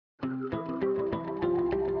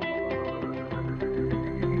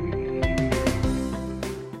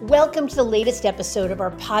Welcome to the latest episode of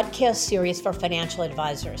our podcast series for financial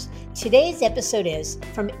advisors. Today's episode is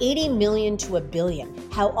From 80 Million to a Billion,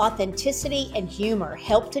 How Authenticity and Humor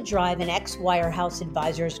Help to Drive an Ex-Wirehouse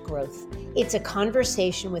Advisor's Growth. It's a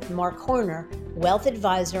conversation with Marc Horner, wealth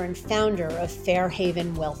advisor and founder of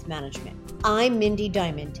Fairhaven Wealth Management. I'm Mindy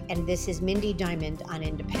Diamond, and this is Mindy Diamond on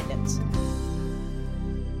Independence.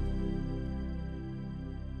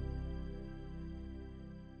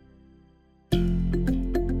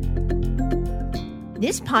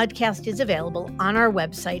 This podcast is available on our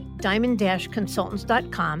website,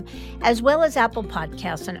 diamond-consultants.com, as well as Apple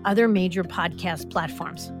Podcasts and other major podcast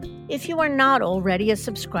platforms. If you are not already a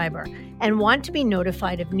subscriber and want to be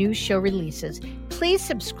notified of new show releases, please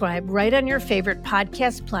subscribe right on your favorite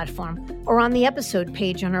podcast platform or on the episode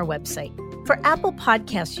page on our website. For Apple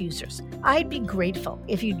Podcast users, I'd be grateful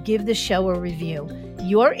if you'd give the show a review.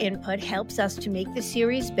 Your input helps us to make the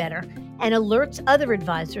series better and alerts other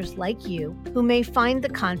advisors like you who may find the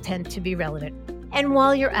content to be relevant. And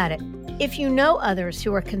while you're at it, if you know others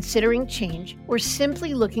who are considering change or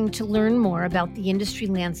simply looking to learn more about the industry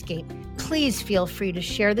landscape, please feel free to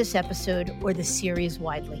share this episode or the series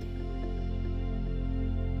widely.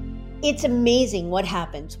 It's amazing what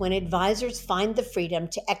happens when advisors find the freedom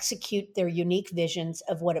to execute their unique visions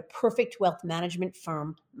of what a perfect wealth management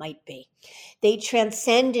firm might be. They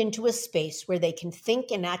transcend into a space where they can think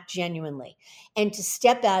and act genuinely, and to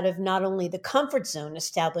step out of not only the comfort zone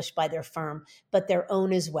established by their firm, but their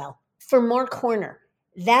own as well. For Marc Horner,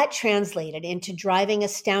 that translated into driving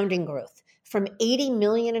astounding growth from 80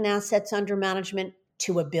 million in assets under management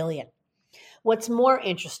to a billion. What's more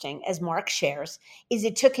interesting, as Marc shares, is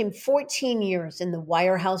it took him 14 years in the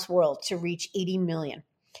wirehouse world to reach 80 million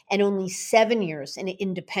and only 7 years in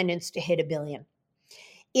independence to hit a billion.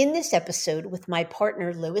 In this episode with my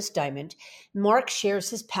partner, Lewis Diamond, Marc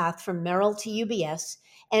shares his path from Merrill to UBS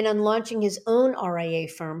and on launching his own RIA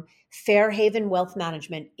firm, Fairhaven Wealth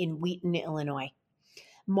Management in Wheaton, Illinois.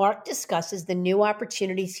 Marc discusses the new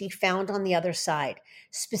opportunities he found on the other side,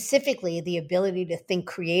 specifically the ability to think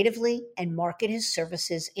creatively and market his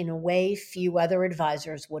services in a way few other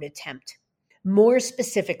advisors would attempt. More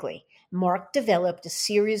specifically, Marc developed a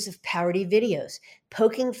series of parody videos,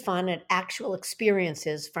 poking fun at actual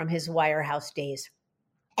experiences from his wirehouse days.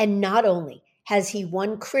 And not only has he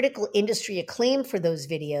won critical industry acclaim for those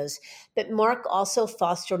videos, but Marc also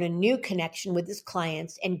fostered a new connection with his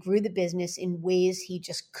clients and grew the business in ways he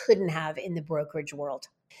just couldn't have in the brokerage world.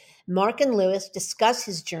 Marc and Lewis discuss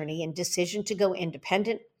his journey and decision to go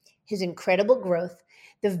independent, his incredible growth,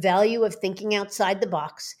 the value of thinking outside the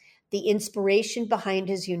box, the inspiration behind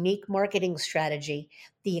his unique marketing strategy,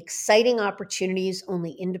 the exciting opportunities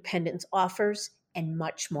only independence offers, and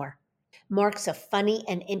much more. Marc's a funny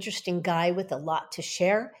and interesting guy with a lot to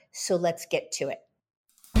share, so let's get to it.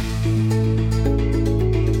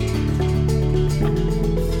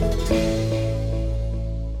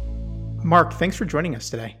 Marc, thanks for joining us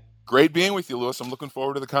today. Great being with you, Lewis. I'm looking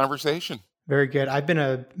forward to the conversation. Very good. I've been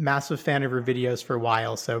a massive fan of your videos for a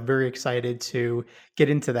while, so very excited to get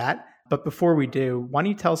into that. But before we do, why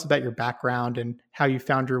don't you tell us about your background and how you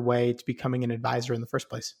found your way to becoming an advisor in the first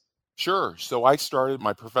place? Sure. So I started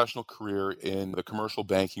my professional career in the commercial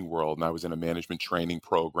banking world, and I was in a management training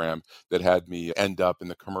program that had me end up in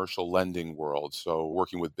the commercial lending world, so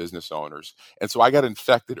working with business owners. And so I got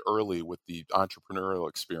infected early with the entrepreneurial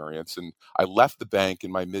experience, and I left the bank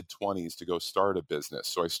in my mid-20s to go start a business.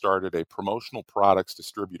 So I started a promotional products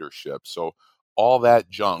distributorship. So all that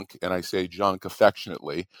junk, and I say junk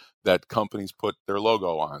affectionately, that companies put their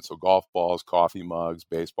logo on. So golf balls, coffee mugs,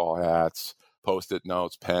 baseball hats, Post-it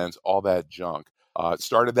notes, pens, all that junk.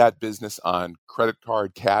 Started that business on credit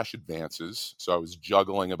card cash advances. So I was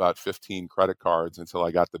juggling about 15 credit cards until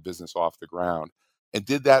I got the business off the ground, and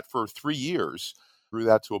did that for 3 years. Grew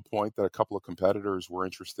that to a point that a couple of competitors were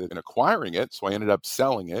interested in acquiring it. So I ended up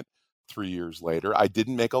selling it 3 years later. I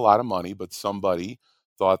didn't make a lot of money, but somebody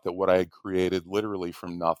thought that what I had created literally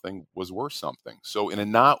from nothing was worth something. So in a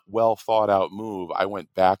not well thought out move, I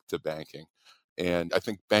went back to banking. And I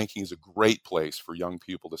think banking is a great place for young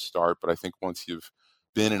people to start. But I think once you've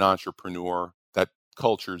been an entrepreneur, that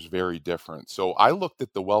culture is very different. So I looked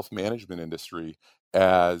at the wealth management industry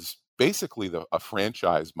as basically a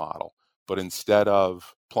franchise model. But instead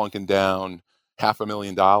of plunking down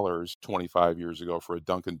 $500,000 25 years ago for a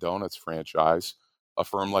Dunkin' Donuts franchise, a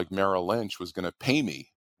firm like Merrill Lynch was going to pay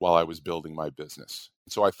me while I was building my business.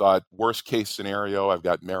 So I thought, worst case scenario, I've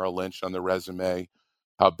got Merrill Lynch on the resume.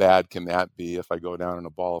 How bad can that be if I go down in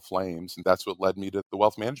a ball of flames? And that's what led me to the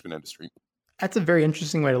wealth management industry. That's a very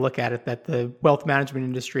interesting way to look at it, that the wealth management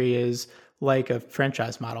industry is like a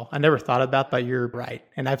franchise model. I never thought about, but you're right.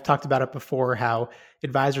 And I've talked about it before, how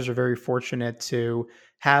advisors are very fortunate to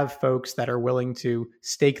have folks that are willing to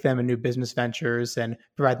stake them in new business ventures and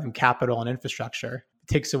provide them capital and infrastructure.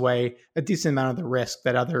 It takes away a decent amount of the risk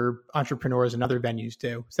that other entrepreneurs and other venues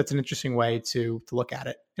do. So that's an interesting way to look at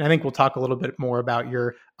it. And I think we'll talk a little bit more about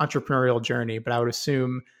your entrepreneurial journey, but I would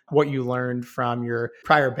assume what you learned from your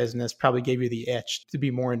prior business probably gave you the itch to be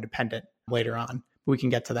more independent later on. We can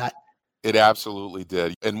get to that. It absolutely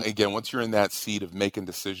did. And again, once you're in that seat of making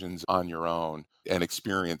decisions on your own and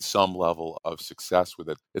experience some level of success with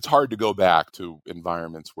it, it's hard to go back to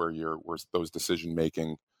environments where those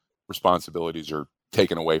decision-making responsibilities are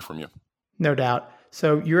taken away from you. No doubt.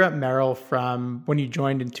 So you're at Merrill from when you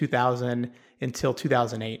joined in 2000 until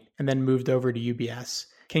 2008 and then moved over to UBS.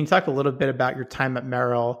 Can you talk a little bit about your time at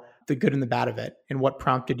Merrill, the good and the bad of it, and what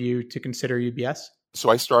prompted you to consider UBS? So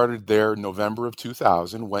I started there November of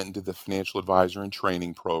 2000, went into the financial advisor and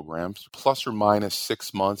training programs, plus or minus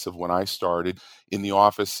 6 months of when I started in the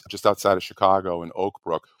office just outside of Chicago in Oak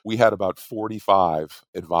Brook. We had about 45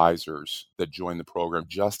 advisors that joined the program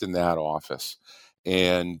just in that office.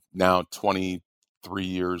 And now 23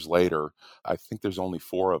 years later, I think there's only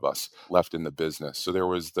 4 of us left in the business. So there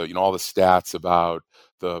was all the stats about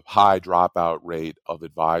the high dropout rate of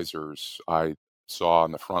advisors I saw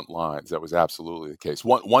on the front lines. That was absolutely the case.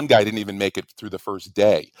 One guy didn't even make it through the first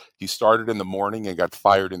day. He started in the morning and got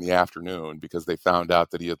fired in the afternoon because they found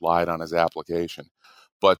out that he had lied on his application.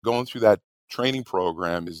 But going through that training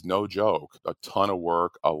program is no joke. A ton of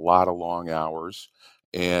work, a lot of long hours.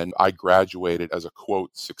 And I graduated as a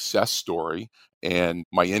quote success story, and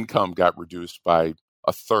my income got reduced by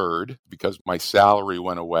a third because my salary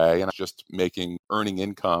went away and I was just earning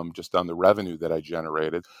income just on the revenue that I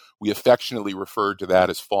generated. We affectionately referred to that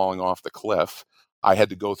as falling off the cliff. I had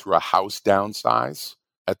to go through a house downsize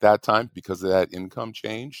at that time because of that income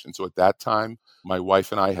change. And so at that time, my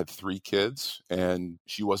wife and I had 3 kids and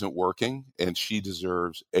she wasn't working, and she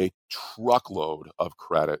deserves a truckload of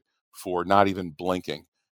credit for not even blinking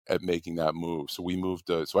at making that move. So we moved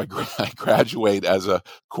I graduate as a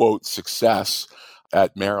quote success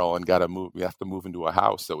at Merrill and we have to move into a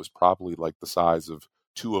house that was probably like the size of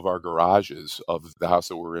 2 of our garages of the house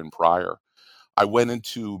that we were in prior. I went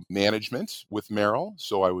into management with Merrill.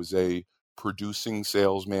 So I was a producing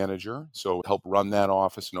sales manager. So helped run that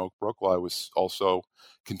office in Oak Brook while I was also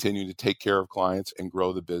continuing to take care of clients and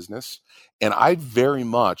grow the business. And I very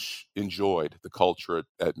much enjoyed the culture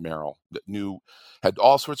at Merrill. Had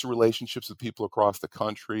all sorts of relationships with people across the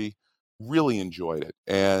country. Really enjoyed it.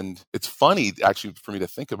 And it's funny, actually, for me to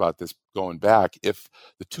think about this going back. If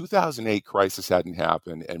the 2008 crisis hadn't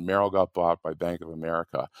happened and Merrill got bought by Bank of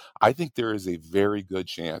America, I think there is a very good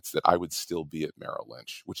chance that I would still be at Merrill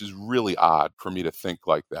Lynch, which is really odd for me to think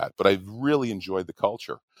like that. But I've really enjoyed the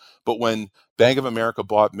culture. But when Bank of America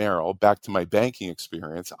bought Merrill, back to my banking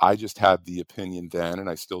experience, I just had the opinion then, and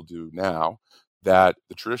I still do now, that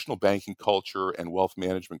the traditional banking culture and wealth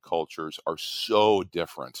management cultures are so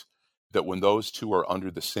different that when those two are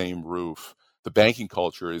under the same roof, the banking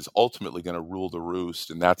culture is ultimately going to rule the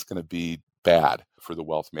roost, and that's going to be bad for the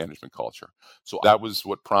wealth management culture. So that was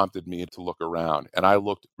what prompted me to look around. And I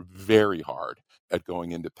looked very hard at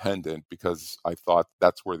going independent because I thought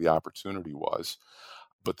that's where the opportunity was.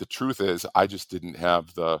 But the truth is, I just didn't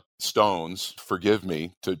have the stones, forgive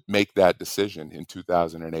me, to make that decision in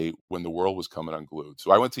 2008 when the world was coming unglued.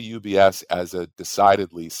 So I went to UBS as a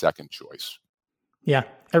decidedly second choice. Yeah,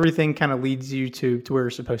 everything kind of leads you to where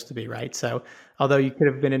you're supposed to be, right? So although you could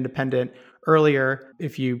have been independent earlier,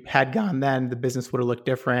 if you had gone then, the business would have looked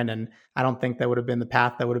different. And I don't think that would have been the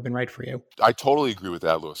path that would have been right for you. I totally agree with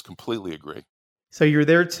that, Louis. Completely agree. So you were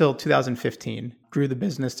there till 2015, grew the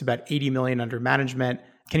business to about 80 million under management.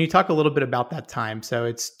 Can you talk a little bit about that time? So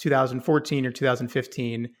it's 2014 or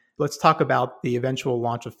 2015. Let's talk about the eventual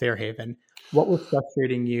launch of Fairhaven. What was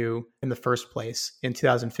frustrating you in the first place in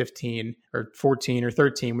 2015 or 14 or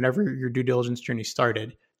 13, whenever your due diligence journey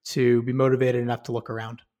started, to be motivated enough to look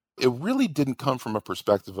around? It really didn't come from a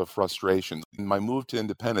perspective of frustration. In my move to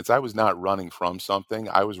independence, I was not running from something.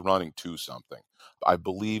 I was running to something. I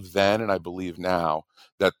believe then and I believe now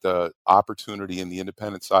that the opportunity in the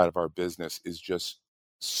independent side of our business is just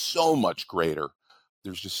so much greater.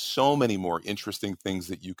 There's just so many more interesting things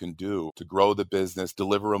that you can do to grow the business,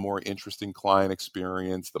 deliver a more interesting client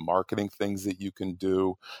experience, the marketing things that you can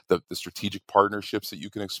do, the strategic partnerships that you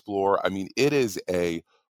can explore. I mean, it is a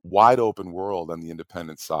wide open world on the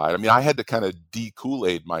independent side. I mean, I had to kind of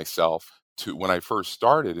de-Kool-Aid myself to when I first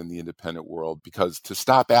started in the independent world, because to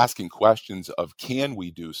stop asking questions of can we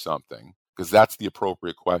do something? because that's the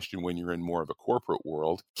appropriate question when you're in more of a corporate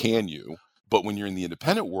world. Can you? But when you're in the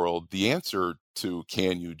independent world, the answer to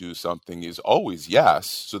can you do something is always yes.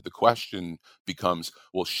 So the question becomes,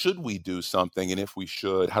 well, should we do something? And if we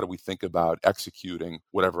should, how do we think about executing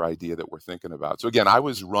whatever idea that we're thinking about? So again, I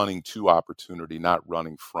was running to opportunity, not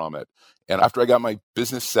running from it. And after I got my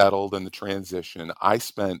business settled and the transition, I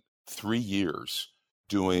spent 3 years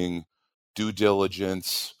doing due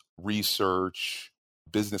diligence, research,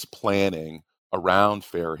 business planning around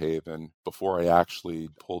Fairhaven before I actually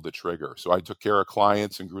pulled the trigger. So I took care of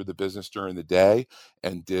clients and grew the business during the day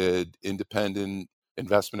and did independent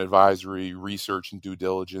investment advisory, research, and due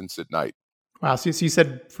diligence at night. Wow. So you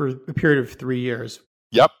said for a period of 3 years.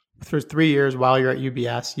 Yep. For 3 years while you're at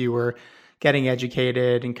UBS, you were getting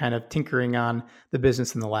educated and kind of tinkering on the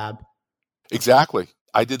business in the lab. Exactly.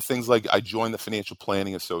 I did things like I joined the Financial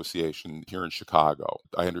Planning Association here in Chicago.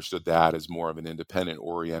 I understood that as more of an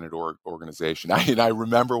independent-oriented organization. I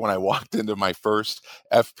remember when I walked into my first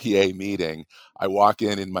FPA meeting, I walk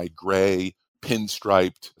in my gray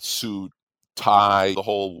pinstriped suit, tie, the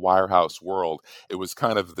whole Wirehouse world. It was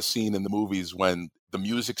kind of the scene in the movies when the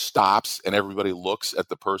music stops and everybody looks at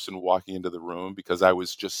the person walking into the room, because I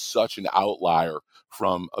was just such an outlier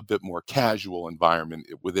from a bit more casual environment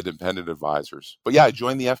with independent advisors. But yeah, I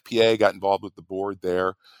joined the FPA, got involved with the board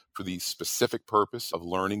there for the specific purpose of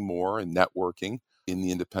learning more and networking in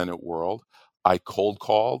the independent world. I cold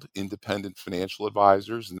called independent financial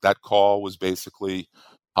advisors, and that call was basically,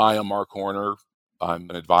 hi, I'm Marc Horner. I'm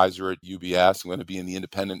an advisor at UBS. I'm going to be in the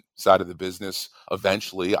independent side of the business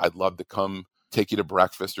eventually. I'd love to come take you to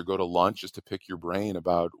breakfast or go to lunch just to pick your brain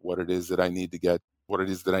about what it is that I need to get, what it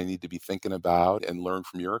is that I need to be thinking about and learn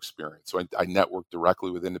from your experience. So I networked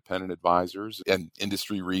directly with independent advisors and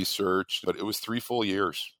industry research, but it was 3 full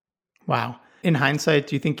years. Wow. In hindsight,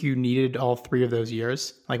 do you think you needed all 3 of those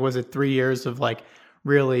years? Like, was it 3 years of like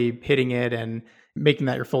really hitting it and making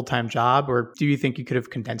that your full-time job? Or do you think you could have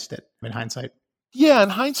condensed it in hindsight? Yeah,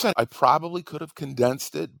 in hindsight, I probably could have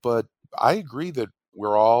condensed it, but I agree that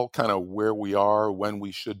we're all kind of where we are when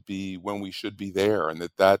we should be there, and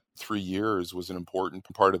that 3 years was an important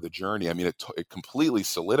part of the journey. I mean, it completely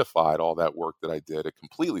solidified all that work that I did. It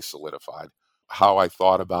completely solidified how I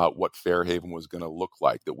thought about what Fairhaven was going to look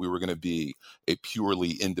like, that we were going to be a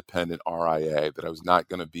purely independent RIA, that I was not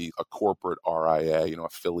going to be a corporate RIA,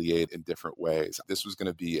 affiliate in different ways. This was going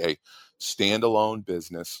to be a standalone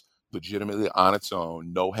business, legitimately on its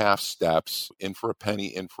own, no half steps, in for a penny,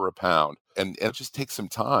 in for a pound. And it just takes some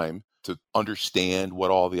time to understand what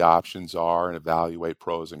all the options are and evaluate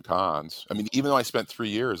pros and cons. I mean, even though I spent 3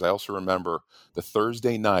 years, I also remember the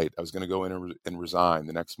Thursday night I was going to go in and resign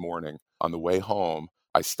the next morning. On the way home,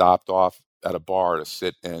 I stopped off at a bar to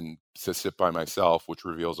sit by myself, which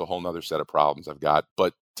reveals a whole nother set of problems I've got.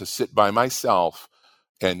 But to sit by myself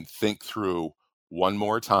and think through one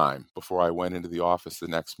more time before I went into the office the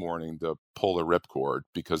next morning to pull the ripcord,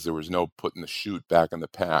 because there was no putting the chute back in the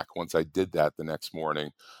pack. Once I did that the next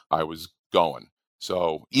morning, I was going.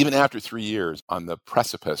 So even after 3 years on the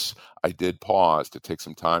precipice, I did pause to take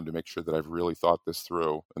some time to make sure that I've really thought this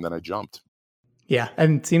through, and then I jumped. Yeah,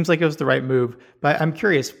 and it seems like it was the right move. But I'm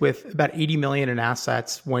curious, with about 80 million in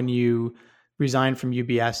assets when you resigned from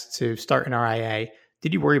UBS to start an RIA,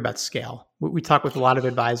 did you worry about scale? We talk with a lot of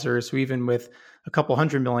advisors who, even with a couple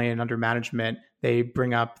hundred million under management, they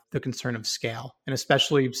bring up the concern of scale. And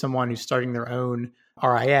especially someone who's starting their own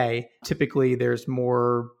RIA, typically there's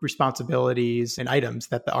more responsibilities and items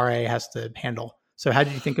that the RIA has to handle. So how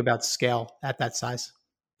did you think about scale at that size?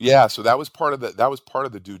 Yeah, so that was part of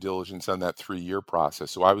the due diligence on that 3-year process.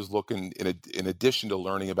 So I was looking, in addition to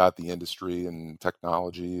learning about the industry and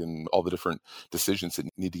technology and all the different decisions that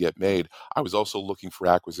need to get made, I was also looking for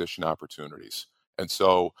acquisition opportunities. And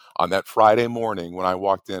so on that Friday morning when I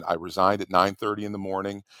walked in, I resigned at 9:30 in the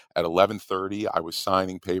morning. At 11:30, I was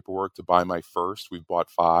signing paperwork to buy my first. We've bought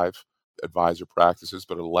 5 advisor practices,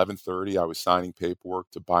 but at 11:30, I was signing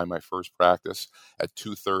paperwork to buy my first practice. At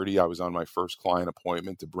 2:30, I was on my first client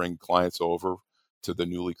appointment to bring clients over to the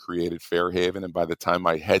newly created Fairhaven. And by the time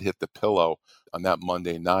my head hit the pillow on that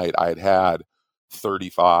Monday night, I had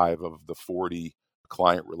 35 of the 40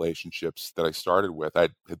 client relationships that I started with. I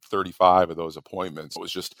had 35 of those appointments. It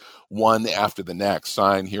was just one after the next,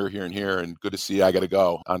 sign here, here, and here, and good to see you. I got to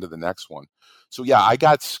go on to the next one. So yeah, I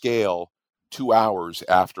got scale 2 hours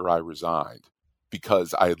after I resigned,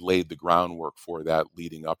 because I had laid the groundwork for that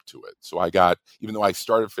leading up to it. So even though I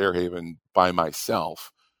started Fairhaven by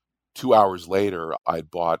myself, 2 hours later, I'd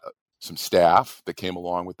bought some staff that came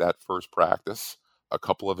along with that first practice, a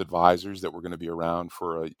couple of advisors that were going to be around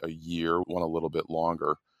for a year, one a little bit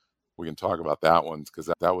longer, we can talk about that one because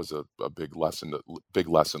that was a big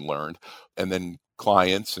lesson learned. And then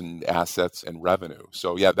clients and assets and revenue.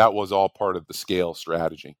 So yeah, that was all part of the scale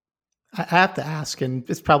strategy. I have to ask, and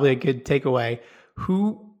it's probably a good takeaway.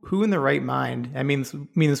 Who in their right mind, mean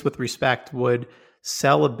this with respect, would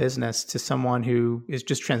sell a business to someone who is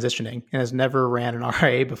just transitioning and has never ran an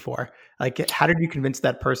RIA before? Like, how did you convince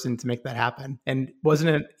that person to make that happen? And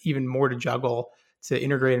wasn't it even more to juggle to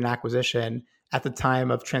integrate an acquisition at the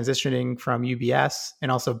time of transitioning from UBS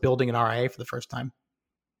and also building an RIA for the first time?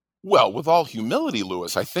 Well, with all humility,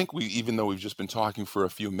 Lewis, I think even though we've just been talking for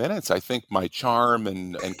a few minutes, I think my charm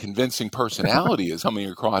and convincing personality is coming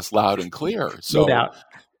across loud and clear. No So doubt.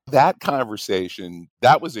 that conversation,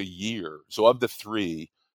 that was a year. So of the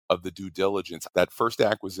three of the due diligence, that first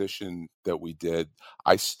acquisition that we did,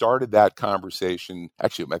 I started that conversation.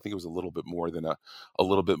 Actually, I think it was a little bit more than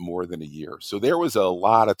a year. So there was a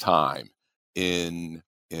lot of time in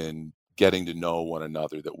getting to know one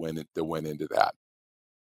another that went into that.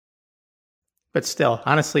 But still,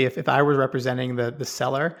 honestly, if I were representing the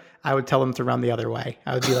seller, I would tell them to run the other way.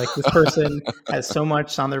 I would be like, this person has so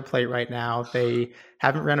much on their plate right now. They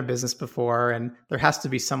haven't run a business before, and there has to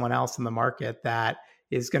be someone else in the market that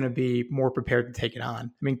is going to be more prepared to take it on.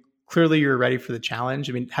 I mean, clearly you're ready for the challenge.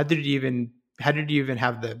 I mean, how did you even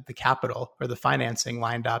have the capital or the financing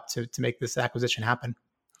lined up to make this acquisition happen?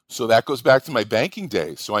 So that goes back to my banking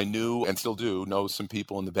days. So I knew and still do know some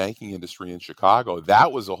people in the banking industry in Chicago.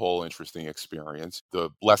 That was a whole interesting experience. The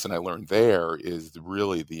lesson I learned there is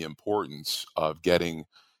really the importance of getting,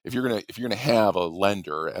 if you're gonna have a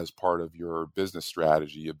lender as part of your business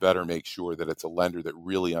strategy, you better make sure that it's a lender that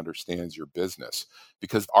really understands your business,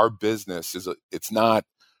 because our business it's not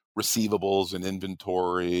receivables and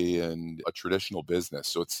inventory and a traditional business.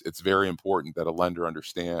 So it's very important that a lender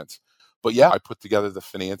understands. But yeah, I put together the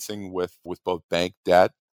financing with both bank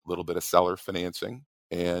debt, a little bit of seller financing,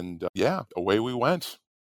 and yeah, away we went.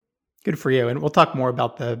 Good for you. And we'll talk more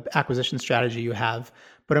about the acquisition strategy you have.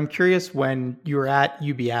 But I'm curious, when you were at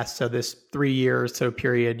UBS, so this 3 year or so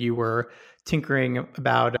period, you were tinkering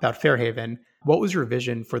about Fairhaven. What was your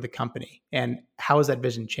vision for the company? And how has that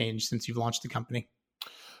vision changed since you've launched the company?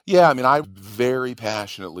 Yeah, I mean, I very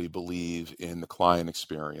passionately believe in the client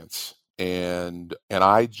experience. And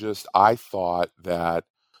I thought that,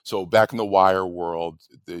 so back in the wire world,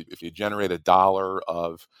 if you generate $1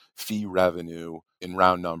 of fee revenue, in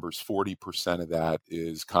round numbers, 40% of that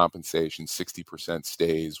is compensation, 60%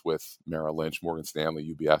 stays with Merrill Lynch, Morgan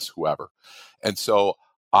Stanley, UBS, whoever. And so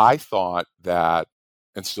I thought that,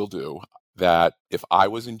 and still do, that if I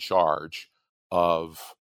was in charge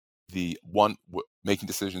of making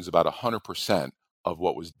decisions about 100% of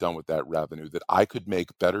what was done with that revenue, that I could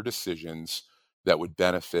make better decisions that would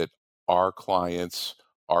benefit our clients,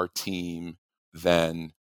 our team,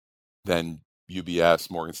 than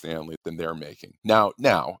UBS, Morgan Stanley, than they're making. Now,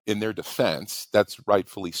 in their defense, that's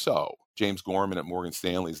rightfully so. James Gorman at Morgan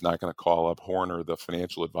Stanley is not going to call up Horner, the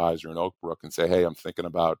financial advisor in Oak Brook, and say, "Hey, I'm thinking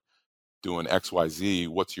about doing XYZ.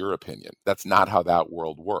 What's your opinion?" That's not how that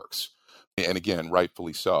world works. And again,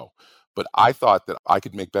 rightfully so. But I thought that I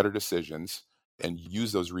could make better decisions and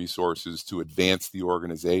use those resources to advance the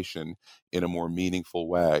organization in a more meaningful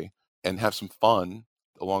way and have some fun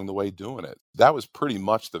along the way doing it. That was pretty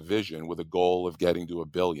much the vision, with a goal of getting to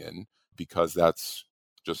 $1 billion, because that's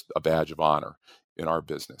just a badge of honor in our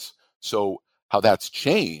business. So how that's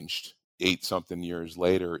changed 8-something years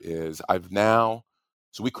later is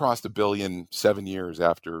so we crossed $1 billion 7 years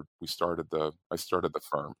after I started the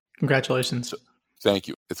firm. Congratulations. So thank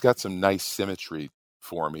you. It's got some nice symmetry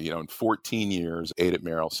for me. In 14 years, 8 at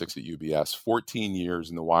Merrill, 6 at UBS, 14 years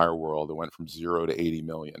in the wire world, it went from 0 to 80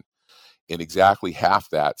 million. In exactly half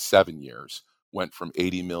that, 7 years, went from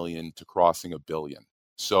 80 million to crossing $1 billion.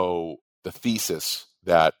 So the thesis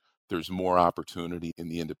that there's more opportunity in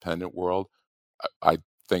the independent world, I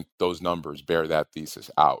think those numbers bear that thesis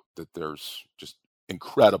out, that there's just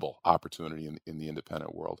incredible opportunity in the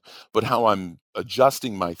independent world. But how I'm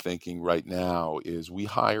adjusting my thinking right now is, we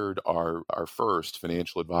hired our first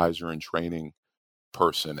financial advisor and training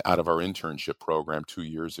person out of our internship program 2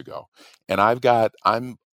 years ago. And I've got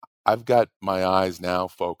my eyes now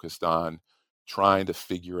focused on trying to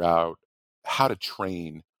figure out how to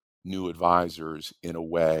train new advisors in a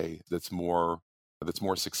way that's more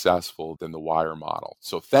successful than the wire model.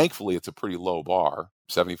 So thankfully, it's a pretty low bar.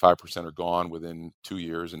 75% are gone within 2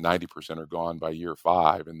 years, and 90% are gone by year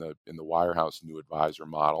 5 in the Wirehouse new advisor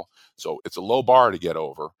model. So it's a low bar to get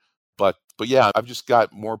over. But yeah, I've just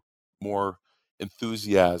got more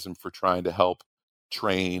enthusiasm for trying to help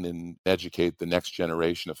train and educate the next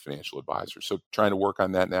generation of financial advisors. So trying to work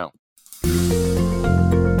on that now.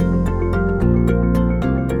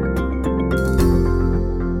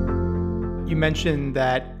 You mentioned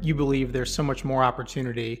that you believe there's so much more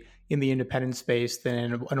opportunity in the independent space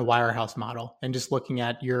than in a wirehouse model. And just looking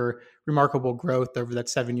at your remarkable growth over that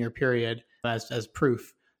 7-year period as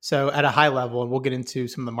proof. So at a high level, and we'll get into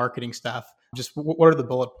some of the marketing stuff, just what are the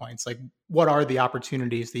bullet points? Like, what are the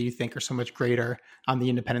opportunities that you think are so much greater on the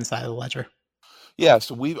independent side of the ledger? Yeah,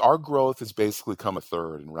 so our growth has basically come a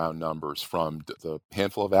third in round numbers from the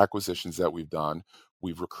handful of acquisitions that we've done.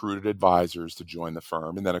 We've recruited advisors to join the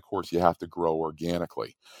firm, and then of course you have to grow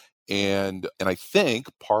organically. And I think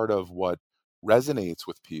part of what resonates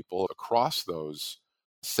with people across those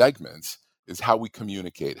segments is how we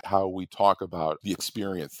communicate, how we talk about the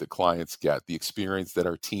experience that clients get, the experience that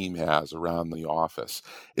our team has around the office.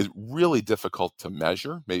 It's really difficult to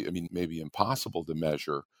measure, maybe impossible to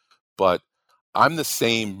measure, but I'm the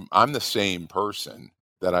same person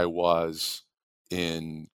that I was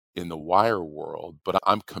in the wire world, but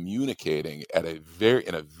I'm communicating in a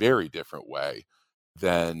very different way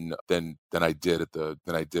than I did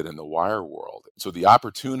in the wire world. So the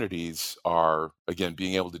opportunities are, again,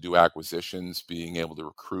 being able to do acquisitions, being able to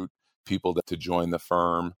recruit people to join the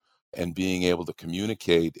firm, and being able to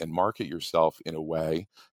communicate and market yourself in a way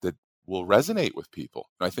that will resonate with people.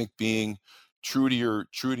 And I think being true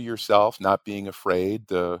to yourself, not being afraid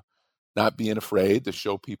to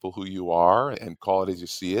show people who you are and call it as you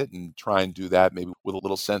see it, and try and do that maybe with a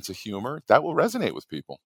little sense of humor, that will resonate with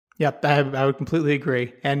people. Yep, I would completely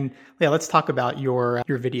agree. And yeah, let's talk about your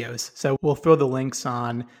videos. So we'll throw the links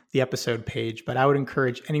on the episode page, but I would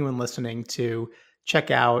encourage anyone listening to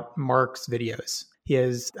check out Marc's videos. He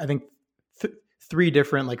has, I think, 3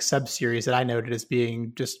 different like sub series that I noted as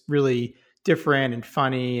being just really different and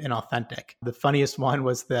funny and authentic. The funniest one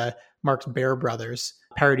was the Marc's Bear Brothers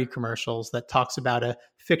parody commercials that talks about a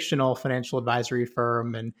fictional financial advisory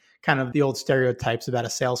firm and kind of the old stereotypes about a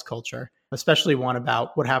sales culture. Especially one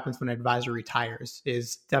about what happens when an advisor retires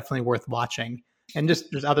is definitely worth watching. And just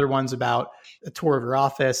there's other ones about a tour of your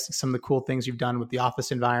office, some of the cool things you've done with the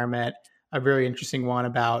office environment, a very interesting one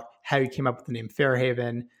about how you came up with the name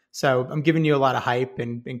Fairhaven. So I'm giving you a lot of hype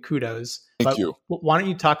and kudos. Thank But you. why don't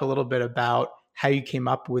you talk a little bit about how you came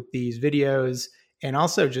up with these videos and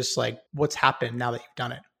also just like what's happened now that you've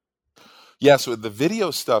done it? Yeah, so the video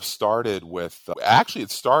stuff started with actually it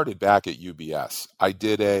started back at UBS.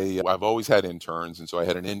 I've always had interns, and so I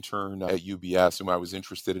had an intern at UBS whom I was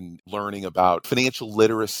interested in learning about financial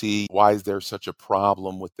literacy. Why is there such a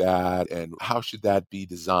problem with that, and how should that be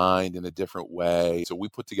designed in a different way? So we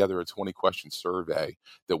put together a 20-question survey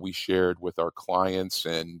that we shared with our clients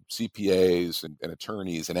and CPAs and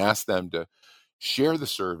attorneys, and asked them to share the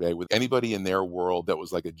survey with anybody in their world that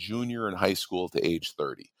was like a junior in high school to age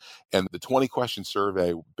 30. And the 20-question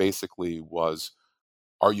survey basically was,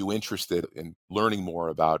 are you interested in learning more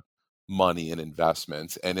about money and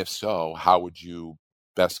investments? And if so, how would you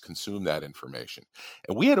best consume that information?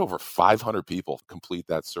 And we had over 500 people complete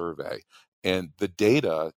that survey. And the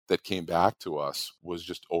data that came back to us was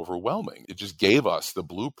just overwhelming. It just gave us the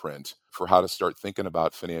blueprint for how to start thinking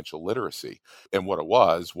about financial literacy. And what it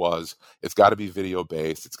was it's got to be video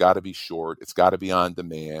based, it's got to be short, it's got to be on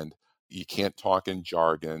demand. You can't talk in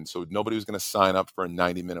jargon. So nobody was going to sign up for a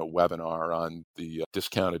 90-minute webinar on the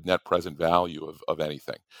discounted net present value of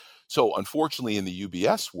anything. So unfortunately, in the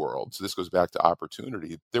UBS world, so this goes back to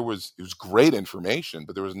opportunity, it was great information,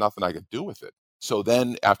 but there was nothing I could do with it. So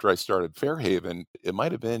then after I started Fairhaven, it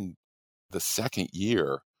might have been the second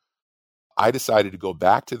year, I decided to go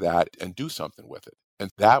back to that and do something with it. And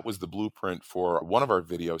that was the blueprint for one of our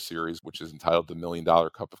video series, which is entitled The $1,000,000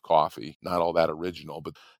 Cup of Coffee. Not all that original,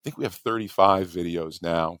 but I think we have 35 videos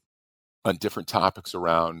now on different topics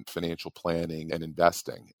around financial planning and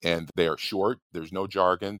investing. And they are short, there's no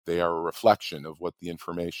jargon. They are a reflection of what the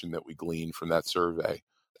information that we gleaned from that survey.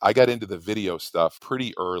 I got into the video stuff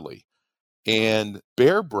pretty early. And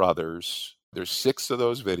Bear Brothers, there's 6 of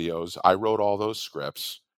those videos. I wrote all those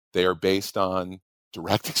scripts. They are based on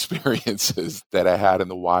direct experiences that I had in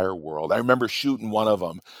the wire world. I remember shooting one of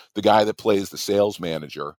them. The guy that plays the sales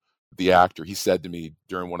manager, the actor, he said to me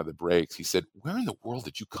during one of the breaks, he said, "Where in the world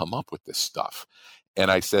did you come up with this stuff?" And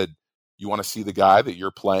I said, "You want to see the guy that you're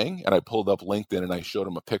playing?" And I pulled up LinkedIn and I showed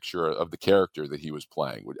him a picture of the character that he was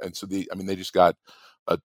playing. And so they just got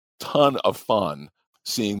a ton of fun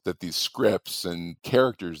seeing that these scripts and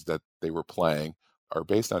characters that they were playing are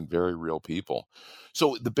based on very real people.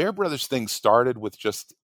 So the Bear Brothers thing started with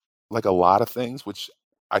just like a lot of things, which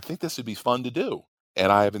I think this would be fun to do.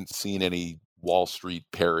 And I haven't seen any Wall Street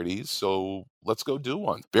parodies, so let's go do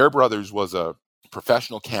one. Bear Brothers was a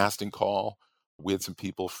professional casting call. We had some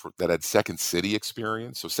people that had Second City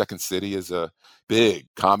experience. So Second City is a big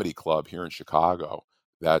comedy club here in Chicago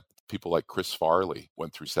that People like Chris Farley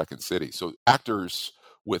went through Second City. So actors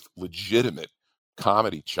with legitimate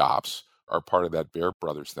comedy chops are part of that Bear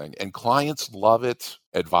Brothers thing. And clients love it.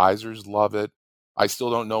 Advisors love it. I still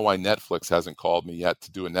don't know why Netflix hasn't called me yet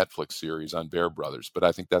to do a Netflix series on Bear Brothers, but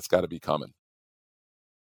I think that's got to be coming.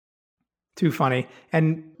 Too funny.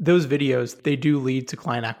 And those videos, they do lead to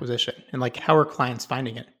client acquisition. And like, how are clients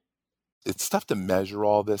finding it? It's tough to measure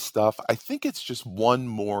all this stuff. I think it's just one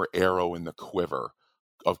more arrow in the quiver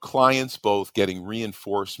of clients both getting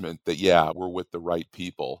reinforcement that, yeah, we're with the right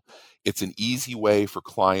people. It's an easy way for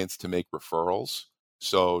clients to make referrals.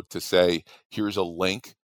 So to say, here's a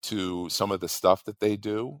link to some of the stuff that they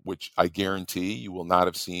do, which I guarantee you will not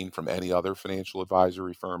have seen from any other financial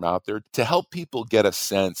advisory firm out there, to help people get a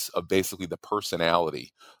sense of basically the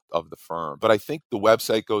personality of the firm. But I think the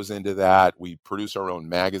website goes into that. We produce our own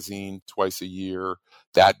magazine twice a year.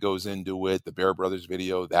 That goes into it. The Bear Brothers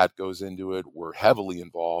video, that goes into it. We're heavily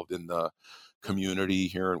involved in the community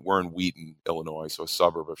here. We're in Wheaton, Illinois, so a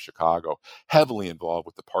suburb of Chicago, heavily involved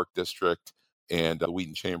with the Park District and the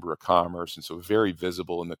Wheaton Chamber of Commerce, and so very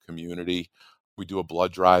visible in the community. We do a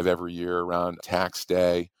blood drive every year around tax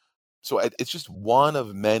day. So it's just one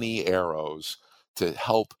of many arrows to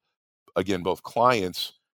help, again, both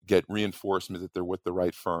clients get reinforcement that they're with the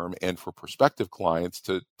right firm, and for prospective clients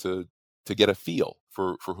to get a feel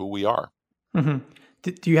for who we are. Mm-hmm.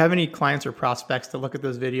 Do you have any clients or prospects that look at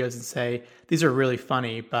those videos and say, these are really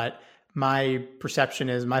funny, but my perception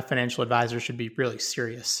is my financial advisor should be really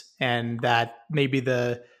serious, and that maybe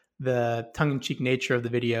the tongue-in-cheek nature of the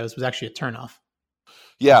videos was actually a turnoff?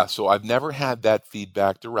 Yeah, so I've never had that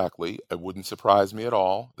feedback directly. It wouldn't surprise me at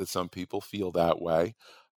all that some people feel that way.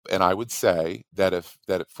 And I would say that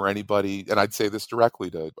for anybody, and I'd say this directly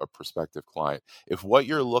to a prospective client, if what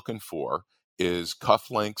you're looking for is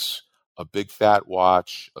cufflinks, a big fat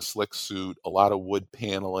watch, a slick suit, a lot of wood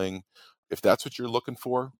paneling, if that's what you're looking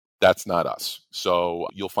for, that's not us. So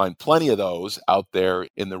you'll find plenty of those out there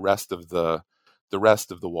in the rest of the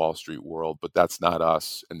Wall Street world, but that's not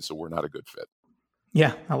us, and so we're not a good fit.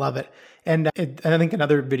 Yeah, I love it. And I think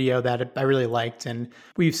another video that I really liked, and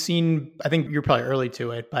we've seen, I think you're probably early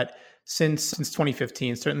to it, but since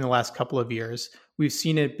 2015, certainly the last couple of years, we've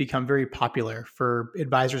seen it become very popular for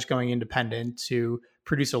advisors going independent to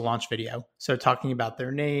produce a launch video. So talking about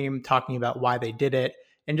their name, talking about why they did it,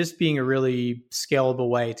 and just being a really scalable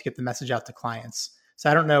way to get the message out to clients. So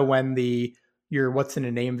I don't know when your What's in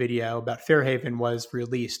a Name video about Fairhaven was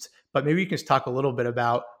released, but maybe you can just talk a little bit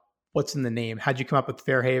about what's in the name. How'd you come up with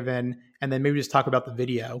Fairhaven? And then maybe just talk about the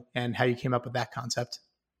video and how you came up with that concept.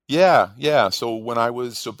 Yeah. So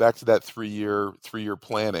back to that three-year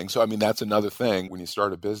planning. So I mean, that's another thing. When you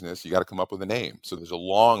start a business, you got to come up with a name. So there's a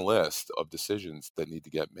long list of decisions that need to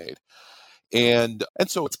get made. And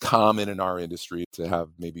so it's common in our industry to have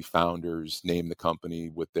maybe founders name the company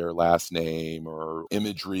with their last name or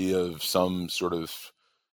imagery of some sort of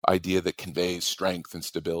idea that conveys strength and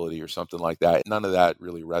stability or something like that. None of that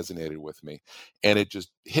really resonated with me. And it just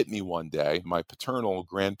hit me one day. My paternal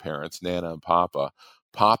grandparents, Nana and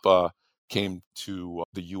Papa came to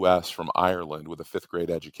the US from Ireland with a 5th grade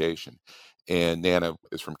education, and Nana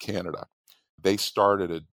is from Canada. They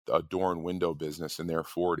started a door and window business in their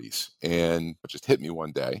 40s, and it just hit me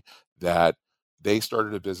one day that they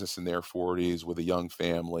started a business in their 40s with a young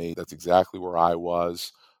family. That's exactly where I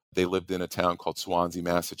was. They lived in a town called Swansea,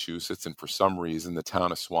 Massachusetts, and for some reason, the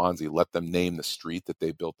town of Swansea let them name the street that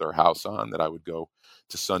they built their house on that I would go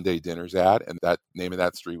to Sunday dinners at, and that name of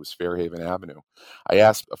that street was Fairhaven Avenue. I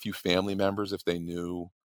asked a few family members if they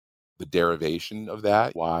knew the derivation of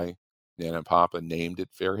that, why Nana and Papa named it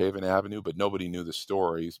Fairhaven Avenue, but nobody knew the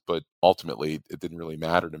stories. But ultimately, it didn't really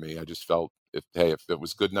matter to me. I just felt, if it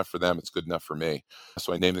was good enough for them, it's good enough for me.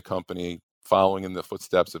 So I named the company following in the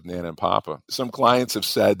footsteps of Nana and Papa. Some clients have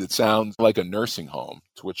said it sounds like a nursing home,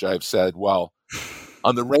 to which I've said, well,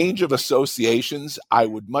 on the range of associations, I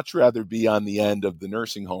would much rather be on the end of the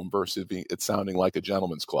nursing home versus it sounding like a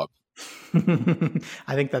gentleman's club.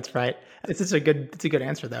 I think that's right. It's a good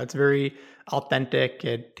answer though. It's very authentic.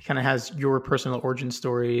 It kind of has your personal origin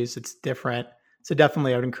stories. It's different. So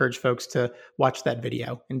definitely I would encourage folks to watch that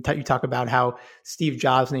video. And you talk about how Steve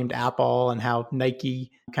Jobs named Apple and how Nike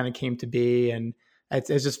kind of came to be. And it's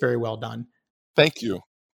just very well done. Thank you.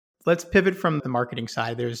 Let's pivot from the marketing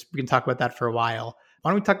side. We can talk about that for a while.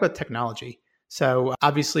 Why don't we talk about technology? So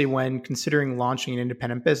obviously when considering launching an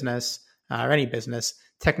independent business or any business,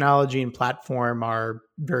 technology and platform are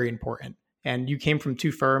very important. And you came from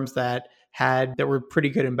two firms that were pretty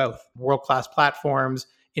good in both world-class platforms,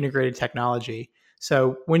 integrated technology.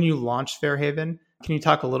 So when you launched Fairhaven, can you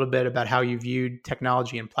talk a little bit about how you viewed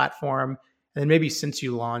technology and platform And then maybe since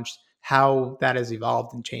you launched, how that has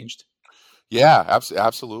evolved and changed. Yeah,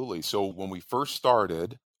 absolutely. So when we first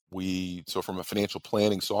started, so from a financial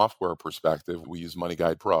planning software perspective, we use Money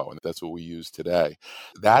Guide Pro, and that's what we use today.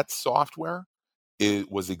 That software,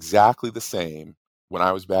 it was exactly the same when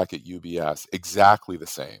I was back at UBS, exactly the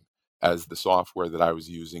same as the software that I was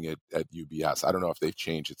using at UBS. I don't know if they've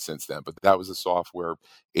changed it since then, but that was the software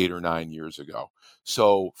 8 or 9 years ago.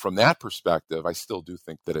 So from that perspective, I still do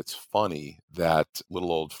think that it's funny that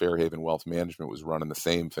little old Fairhaven Wealth Management was running the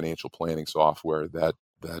same financial planning software that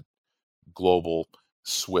global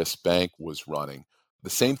Swiss bank was running. The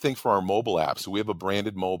same thing for our mobile app. So we have a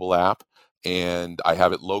branded mobile app, and I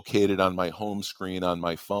have it located on my home screen on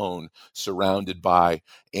my phone, surrounded by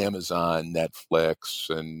Amazon, Netflix,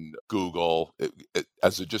 and Google, a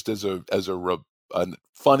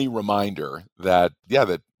funny reminder that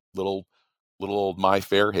that little little old My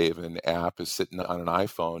Fairhaven app is sitting on an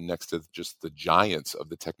iPhone next to just the giants of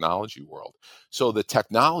the technology world. So the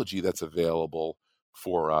technology that's available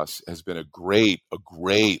for us has been a great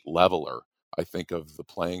leveler, I think, of the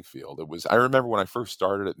playing field. I remember when I first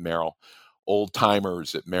started at Merrill, old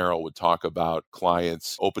timers at Merrill would talk about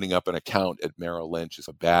clients opening up an account at Merrill Lynch as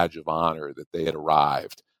a badge of honor that they had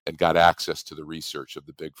arrived and got access to the research of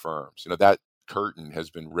the big firms. That curtain has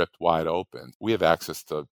been ripped wide open. We have access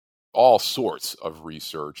to all sorts of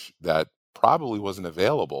research that probably wasn't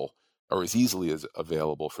available or as easily as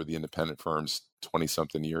available for the independent firms 20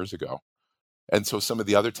 something years ago. And so some of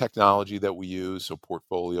the other technology that we use, so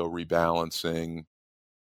portfolio rebalancing,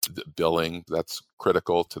 the billing, that's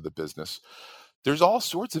critical to the business. There's all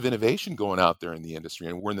sorts of innovation going out there in the industry,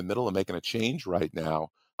 and we're in the middle of making a change right now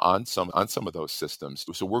on some of those systems.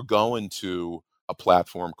 So we're going to a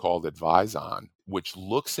platform called Advise-On, which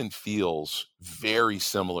looks and feels very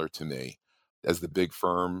similar to me as the big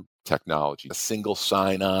firm technology, a single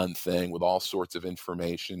sign-on thing with all sorts of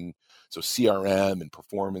information. So CRM and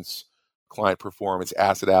performance, client performance,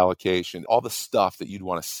 asset allocation, all the stuff that you'd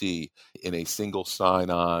want to see in a single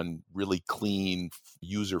sign-on, really clean,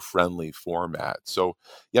 user-friendly format. So,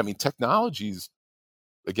 technologies,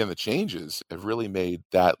 again, the changes have really made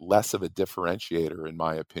that less of a differentiator, in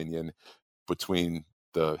my opinion, between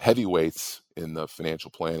the heavyweights in the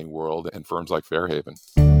financial planning world and firms like Fairhaven.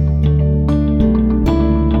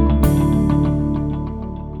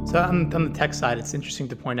 So on the tech side, it's interesting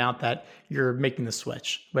to point out that you're making the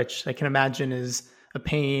switch, which I can imagine is a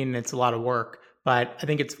pain. It's a lot of work, but I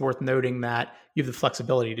think it's worth noting that you have the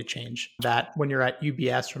flexibility to change. That when you're at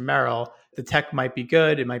UBS or Merrill, the tech might be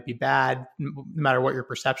good, it might be bad, no matter what your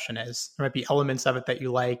perception is. There might be elements of it that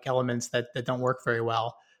you like, elements that don't work very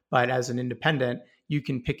well. But as an independent, you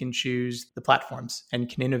can pick and choose the platforms and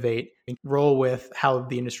can innovate and roll with how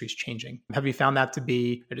the industry is changing. Have you found that to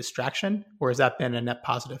be a distraction, or has that been a net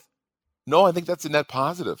positive? No, I think that's a net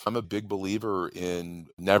positive. I'm a big believer in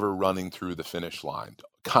never running through the finish line,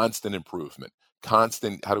 constant improvement,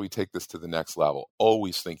 constant, how do we take this to the next level?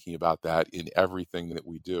 Always thinking about that in everything that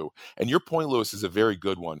we do. And your point, Lewis, is a very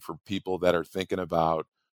good one for people that are thinking about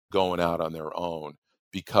going out on their own,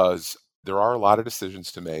 because there are a lot of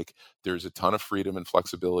decisions to make. There's a ton of freedom and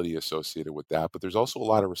flexibility associated with that, but there's also a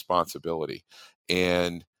lot of responsibility.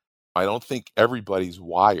 And I don't think everybody's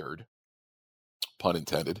wired, pun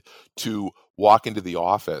intended, to walk into the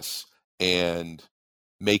office and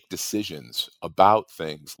make decisions about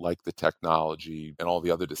things like the technology and all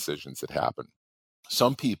the other decisions that happen.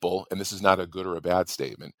 Some people, and this is not a good or a bad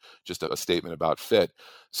statement, just a statement about fit,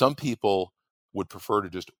 some people would prefer to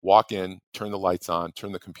just walk in, turn the lights on,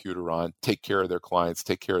 turn the computer on, take care of their clients,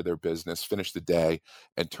 take care of their business, finish the day,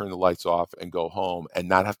 and turn the lights off and go home and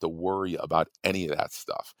not have to worry about any of that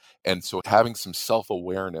stuff. And so having some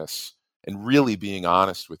self-awareness and really being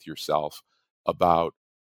honest with yourself about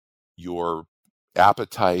your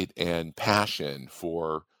appetite and passion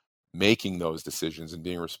for making those decisions and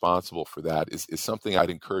being responsible for that is something I'd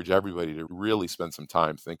encourage everybody to really spend some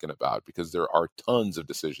time thinking about, because there are tons of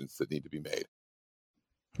decisions that need to be made.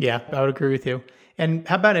 Yeah, I would agree with you. And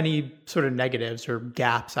how about any sort of negatives or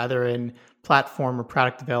gaps, either in platform or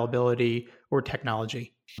product availability or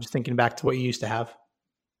technology? Just thinking back to what you used to have.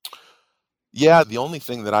 Yeah, the only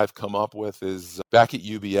thing that I've come up with is back at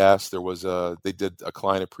UBS, they did a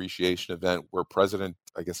client appreciation event where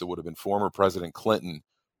I guess it would have been former President Clinton,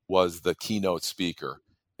 was the keynote speaker.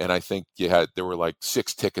 And I think there were like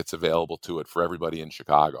 6 tickets available to it for everybody in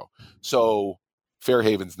Chicago. So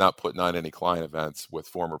Fairhaven's not putting on any client events with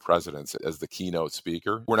former presidents as the keynote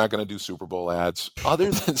speaker. We're not going to do Super Bowl ads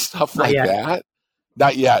other than stuff like that.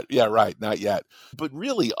 Not yet. Yeah, right. Not yet. But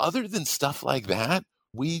really, other than stuff like that,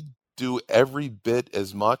 we do every bit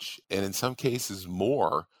as much, and in some cases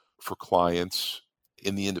more, for clients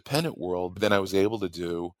in the independent world than I was able to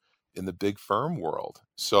do in the big firm world.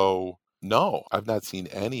 So, no, I've not seen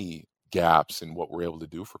any gaps in what we're able to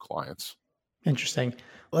do for clients. Interesting.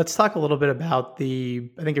 Let's talk a little bit about I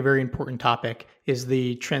think a very important topic is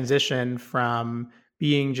the transition from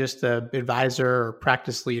being just a advisor or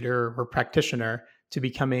practice leader or practitioner to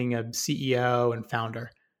becoming a CEO and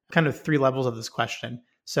founder. Kind of three levels of this question.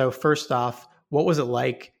 So first off, what was it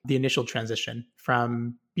like the initial transition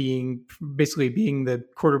from basically being the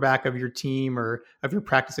quarterback of your team or of your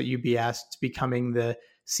practice at UBS to becoming the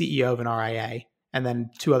CEO of an RIA? And then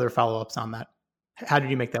two other follow-ups on that. How did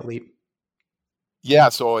you make that leap? Yeah,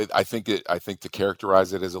 so I think to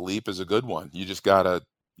characterize it as a leap is a good one. You just gotta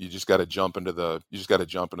jump into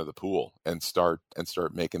the pool and start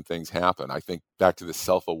making things happen. I think back to the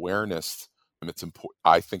self-awareness,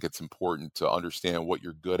 I think it's important to understand what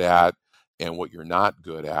you're good at and what you're not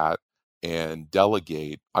good at and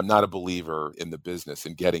delegate. I'm not a believer in the business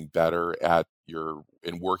and getting better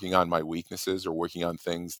in working on my weaknesses or working on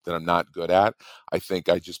things that I'm not good at. I think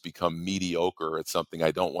I just become mediocre at something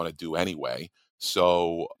I don't want to do anyway.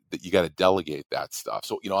 So that you got to delegate that stuff.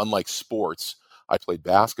 So, unlike sports, I played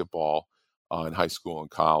basketball in high school and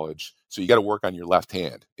college. So you got to work on your left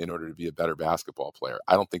hand in order to be a better basketball player.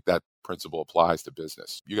 I don't think that principle applies to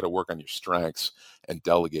business. You got to work on your strengths and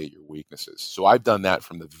delegate your weaknesses. So I've done that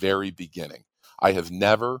from the very beginning. I have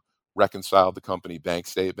never reconciled the company bank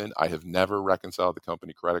statement. I have never reconciled the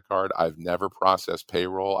company credit card. I've never processed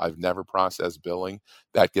payroll. I've never processed billing.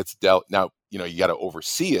 That gets dealt. Now, you got to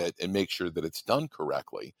oversee it and make sure that it's done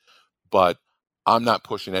correctly. But I'm not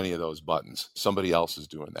pushing any of those buttons. Somebody else is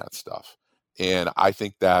doing that stuff. And I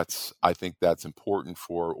think that's important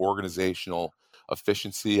for organizational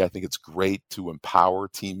efficiency. I think it's great to empower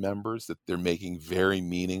team members that they're making very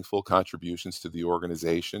meaningful contributions to the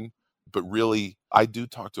organization. But really, I do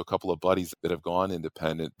talk to a couple of buddies that have gone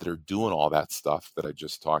independent that are doing all that stuff that I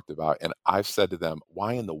just talked about. And I've said to them,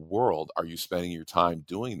 why in the world are you spending your time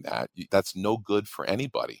doing that? That's no good for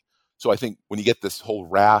anybody. So I think when you get this whole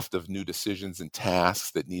raft of new decisions and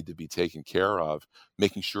tasks that need to be taken care of,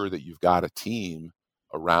 making sure that you've got a team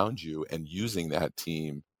around you and using that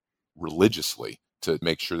team religiously to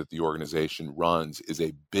make sure that the organization runs is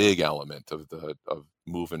a big element of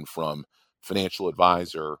moving from financial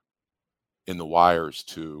advisor in the wires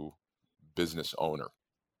to business owner.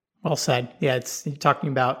 Well said. Yeah, it's you're talking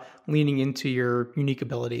about leaning into your unique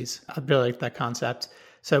abilities. I really like that concept.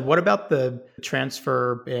 So, what about the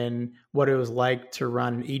transfer in what it was like to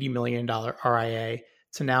run an $80 million RIA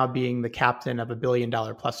to now being the captain of $1 billion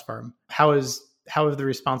plus firm? How have the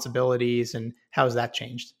responsibilities and how has that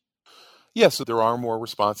changed? Yeah, so there are more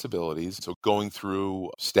responsibilities. So going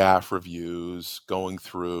through staff reviews,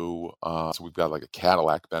 so we've got like a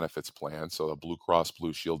Cadillac benefits plan, so a Blue Cross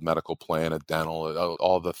Blue Shield medical plan, a dental,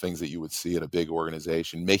 all the things that you would see at a big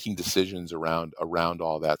organization. Making decisions around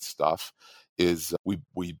all that stuff is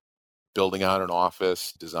we building out an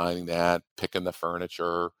office, designing that, picking the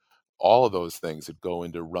furniture, all of those things that go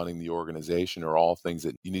into running the organization are all things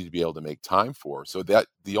that you need to be able to make time for. So that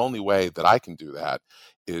the only way that I can do that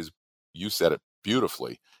is, you said it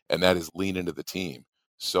beautifully, and that is lean into the team.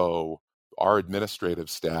 So our administrative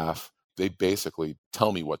staff, they basically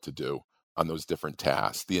tell me what to do on those different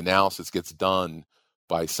tasks. The analysis gets done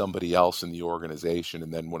by somebody else in the organization,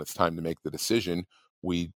 and then when it's time to make the decision,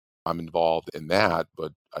 I'm involved in that,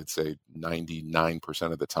 but I'd say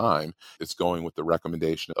 99% of the time it's going with the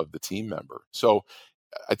recommendation of the team member. So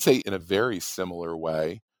I'd say in a very similar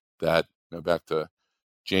way that, back to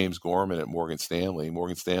James Gorman at Morgan Stanley.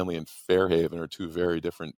 Morgan Stanley and Fairhaven are two very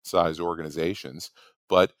different size organizations,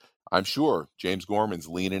 but I'm sure James Gorman's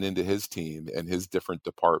leaning into his team and his different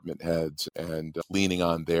department heads and leaning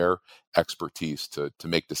on their expertise to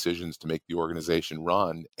make decisions to make the organization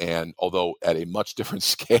run. And although at a much different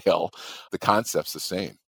scale, the concept's the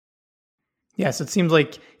same. Yes, it seems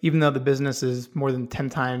like even though the business is more than 10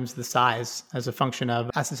 times the size as a function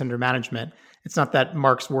of assets under management, it's not that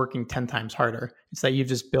Mark's working 10 times harder. It's that you've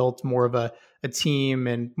just built more of a team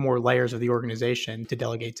and more layers of the organization to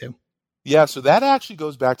delegate to. Yeah, so that actually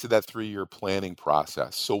goes back to that 3-year planning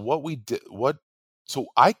process. So so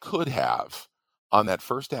I could have on that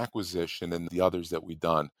first acquisition and the others that we've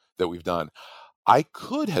done, I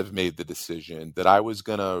could have made the decision that I was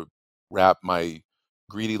going to wrap my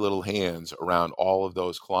greedy little hands around all of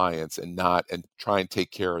those clients and try and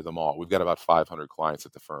take care of them all. We've got about 500 clients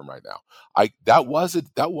at the firm right now. That was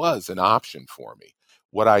an option for me.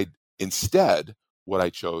 What I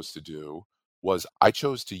chose to do was I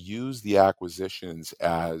chose to use the acquisitions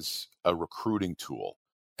as a recruiting tool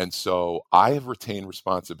And so I have retained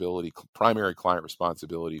responsibility, primary client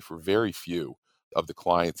responsibility for very few of the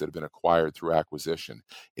clients that have been acquired through acquisition.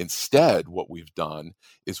 Instead, what we've done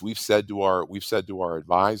is we've said to our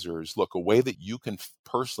advisors, look, a way that you can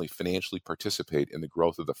personally financially participate in the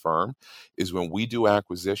growth of the firm is when we do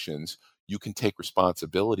acquisitions, you can take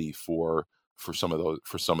responsibility for some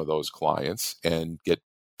of those clients and get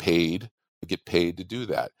paid to do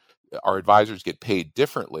that. Our advisors get paid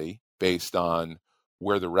differently based on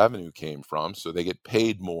where the revenue came from. So they get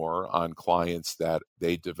paid more on clients that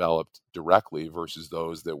they developed directly versus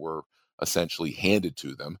those that were essentially handed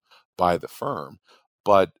to them by the firm.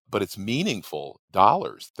 But it's meaningful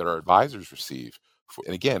dollars that our advisors receive.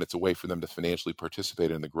 And again, it's a way for them to financially participate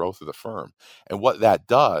in the growth of the firm. And what that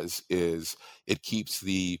does is it keeps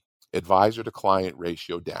the advisor to client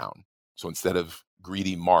ratio down. So instead of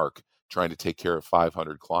greedy Mark trying to take care of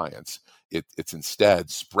 500 clients, it's instead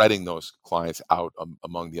spreading those clients out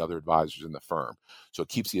among the other advisors in the firm. So it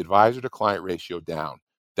keeps the advisor to client ratio down.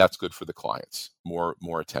 That's good for the clients. More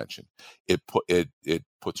attention. It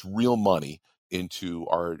puts real money into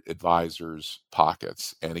our advisors'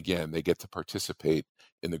 pockets, and again, they get to participate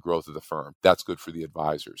in the growth of the firm. That's good for the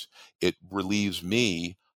advisors. It relieves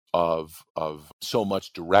me of so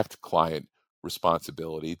much direct client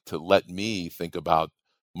responsibility to let me think about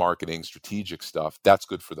marketing, strategic stuff. That's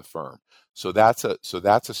good for the firm. So that's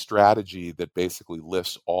a strategy that basically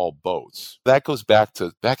lifts all boats. That goes back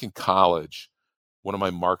in college. One of my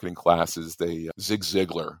marketing classes, Zig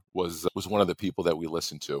Ziglar was one of the people that we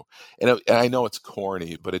listened to, and I know it's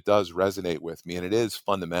corny, but it does resonate with me, and it is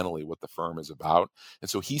fundamentally what the firm is about. And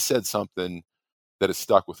so he said something that has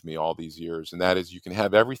stuck with me all these years, and that is, you can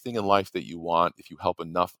have everything in life that you want if you help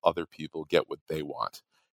enough other people get what they want.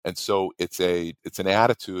 And so it's an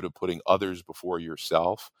attitude of putting others before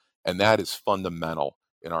yourself, and that is fundamental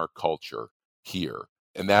in our culture here.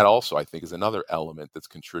 And that also, I think, is another element that's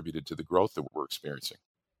contributed to the growth that we're experiencing.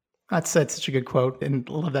 That's such a good quote, and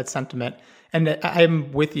love that sentiment. And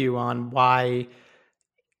I'm with you on why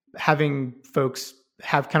having folks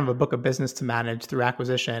have kind of a book of business to manage through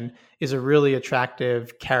acquisition is a really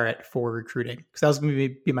attractive carrot for recruiting. Because that was going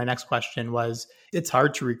to be my next question was, it's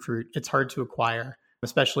hard to recruit. It's hard to acquire,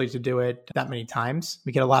 especially to do it that many times.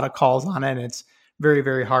 We get a lot of calls on it, and it's very,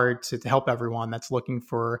 very hard to help everyone that's looking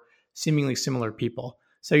for seemingly similar people.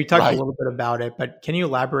 So you talked a Right. little bit about it, but can you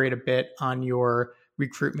elaborate a bit on your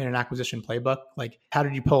recruitment and acquisition playbook? Like, how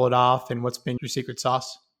did you pull it off, and what's been your secret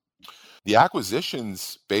sauce? The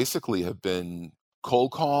acquisitions basically have been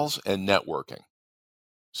cold calls and networking.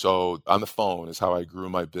 So on the phone is how I grew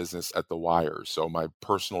my business at the wire. So my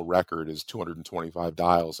personal record is 225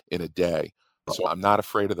 dials in a day. So I'm not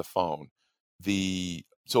afraid of the phone.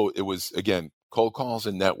 So it was, again, cold calls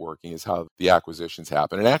and networking is how the acquisitions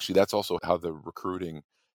happen. And actually that's also how the recruiting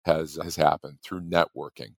has happened, through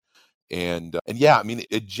networking. And yeah, I mean,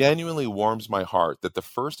 it genuinely warms my heart that the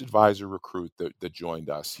first advisor recruit that joined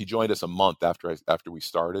us, he joined us a month after we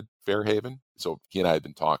started Fairhaven. So he and I had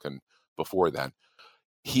been talking before then.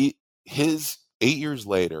 His 8 years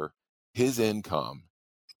later, his income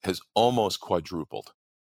has almost quadrupled.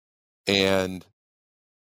 And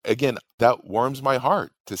again, that warms my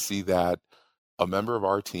heart to see that a member of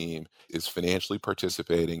our team is financially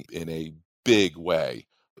participating in a big way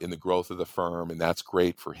in the growth of the firm, and that's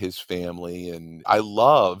great for his family. And I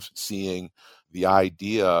love seeing the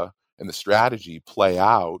idea and the strategy play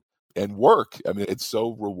out and work. I mean, it's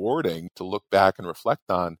so rewarding to look back and reflect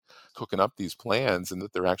on cooking up these plans and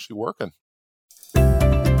that they're actually working.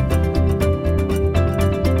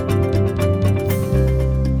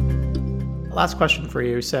 Last question for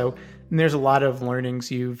you. So there's a lot of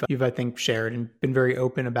learnings you've I think shared and been very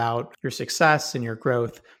open about your success and your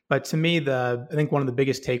growth. But to me, I think one of the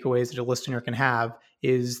biggest takeaways that a listener can have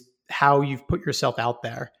is how you've put yourself out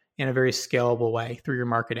there in a very scalable way through your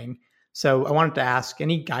marketing. So I wanted to ask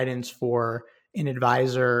any guidance for an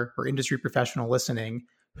advisor or industry professional listening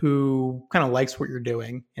who kind of likes what you're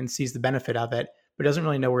doing and sees the benefit of it, but doesn't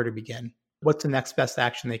really know where to begin. What's the next best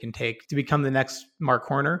action they can take to become the next Marc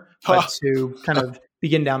Horner, but to kind of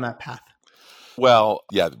begin down that path? Well,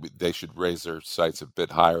 yeah, they should raise their sights a bit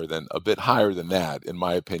higher than that, in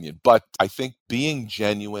my opinion. But I think being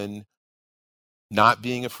genuine, not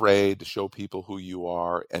being afraid to show people who you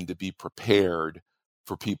are, and to be prepared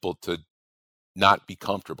for people to not be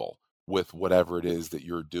comfortable with whatever it is that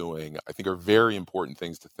you're doing, I think are very important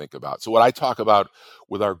things to think about. So what I talk about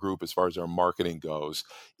with our group as far as our marketing goes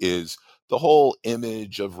is the whole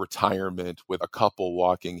image of retirement with a couple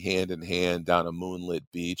walking hand in hand down a moonlit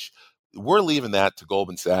beach. We're leaving that to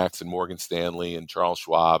Goldman Sachs and Morgan Stanley and Charles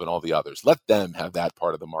Schwab and all the others. Let them have that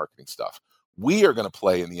part of the marketing stuff. We are going to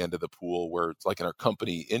play in the end of the pool where it's like in our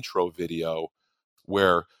company intro video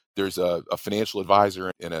where there's a financial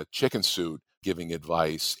advisor in a chicken suit giving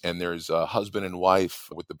advice, and there's a husband and wife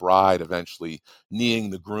with the bride eventually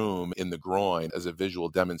kneeing the groom in the groin as a visual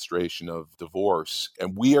demonstration of divorce.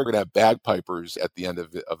 And we are going to have bagpipers at the end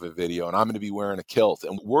of a video, and I'm going to be wearing a kilt,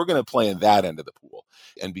 and we're going to play in that end of the pool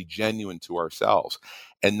and be genuine to ourselves.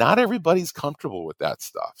 And not everybody's comfortable with that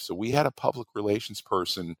stuff. So we had a public relations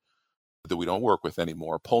person that we don't work with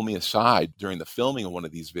anymore pull me aside during the filming of one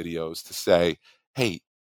of these videos to say, hey,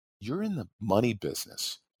 you're in the money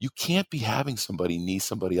business. You can't be having somebody knee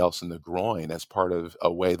somebody else in the groin as part of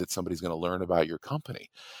a way that somebody's going to learn about your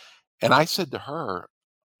company. And I said to her,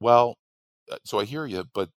 well, so I hear you,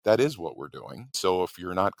 but that is what we're doing. So if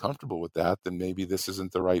you're not comfortable with that, then maybe this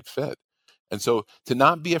isn't the right fit. And so to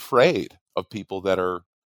not be afraid of people that are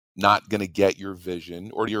not going to get your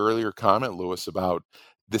vision, or your earlier comment, Lewis, about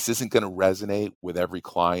this isn't going to resonate with every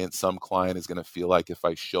client. Some client is going to feel like if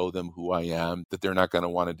I show them who I am, that they're not going to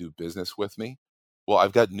want to do business with me. Well,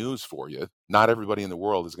 I've got news for you. Not everybody in the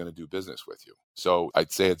world is going to do business with you. So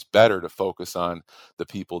I'd say it's better to focus on the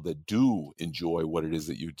people that do enjoy what it is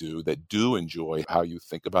that you do, that do enjoy how you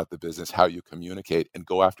think about the business, how you communicate, and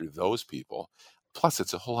go after those people. Plus,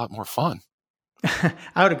 it's a whole lot more fun.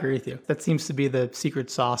 I would agree with you. That seems to be the secret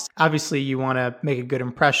sauce. Obviously, you want to make a good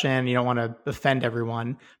impression. You don't want to offend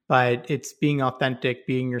everyone, but it's being authentic,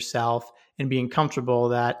 being yourself, and being comfortable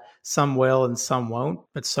that some will and some won't,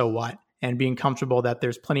 but so what? And being comfortable that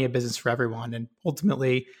there's plenty of business for everyone. And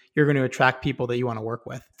ultimately, you're going to attract people that you want to work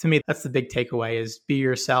with. To me, that's the big takeaway is be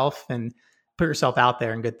yourself and put yourself out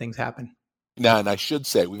there and good things happen. Now, and I should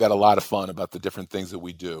say, we've had a lot of fun about the different things that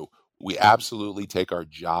we do. We absolutely take our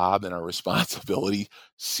job and our responsibility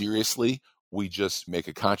seriously. We just make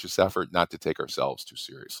a conscious effort not to take ourselves too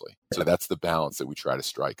seriously. So that's the balance that we try to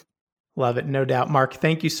strike. Love it. No doubt. Marc,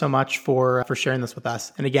 thank you so much for sharing this with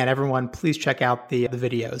us. And again, everyone, please check out the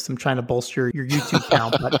videos. I'm trying to bolster your YouTube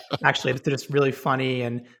account, but actually it's just really funny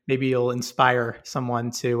and maybe you'll inspire someone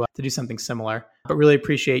to do something similar. But really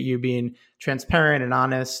appreciate you being transparent and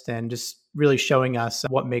honest and just really showing us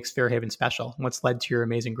what makes Fairhaven special and what's led to your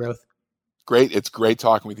amazing growth. Great. It's great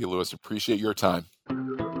talking with you, Lewis. Appreciate your time.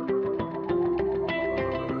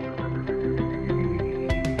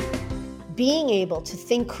 Being able to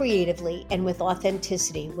think creatively and with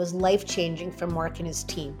authenticity was life-changing for Marc and his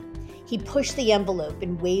team. He pushed the envelope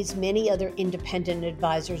in ways many other independent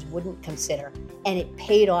advisors wouldn't consider, and it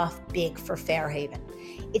paid off big for Fairhaven.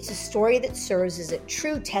 It's a story that serves as a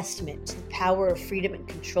true testament to the power of freedom and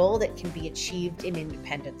control that can be achieved in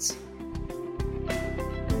independence.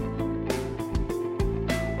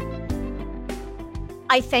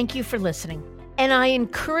 I thank you for listening, and I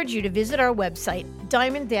encourage you to visit our website,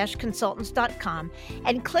 diamond-consultants.com,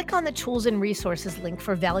 and click on the Tools and Resources link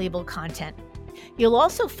for valuable content. You'll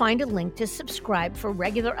also find a link to subscribe for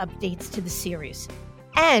regular updates to the series.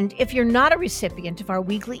 And if you're not a recipient of our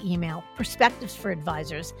weekly email, Perspectives for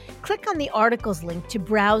Advisors, click on the articles link to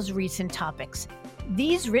browse recent topics.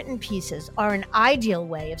 These written pieces are an ideal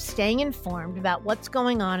way of staying informed about what's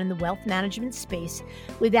going on in the wealth management space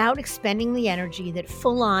without expending the energy that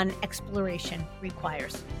full-on exploration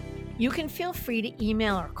requires. You can feel free to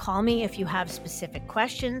email or call me if you have specific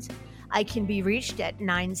questions. I can be reached at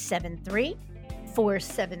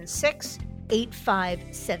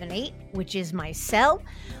 973-476-8578, which is my cell,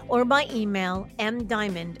 or by email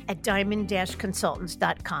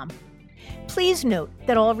mdiamond@diamond-consultants.com. Please note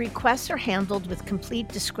that all requests are handled with complete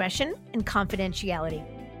discretion and confidentiality.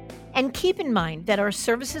 And keep in mind that our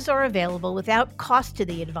services are available without cost to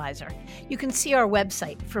the advisor. You can see our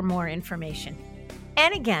website for more information.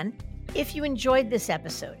 And again, if you enjoyed this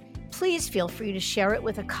episode, please feel free to share it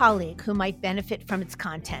with a colleague who might benefit from its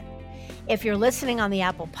content. If you're listening on the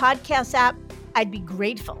Apple Podcasts app, I'd be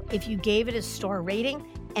grateful if you gave it a star rating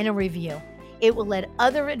and a review. It will let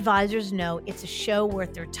other advisors know it's a show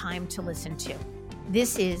worth their time to listen to.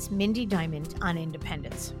 This is Mindy Diamond on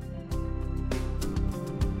Independence.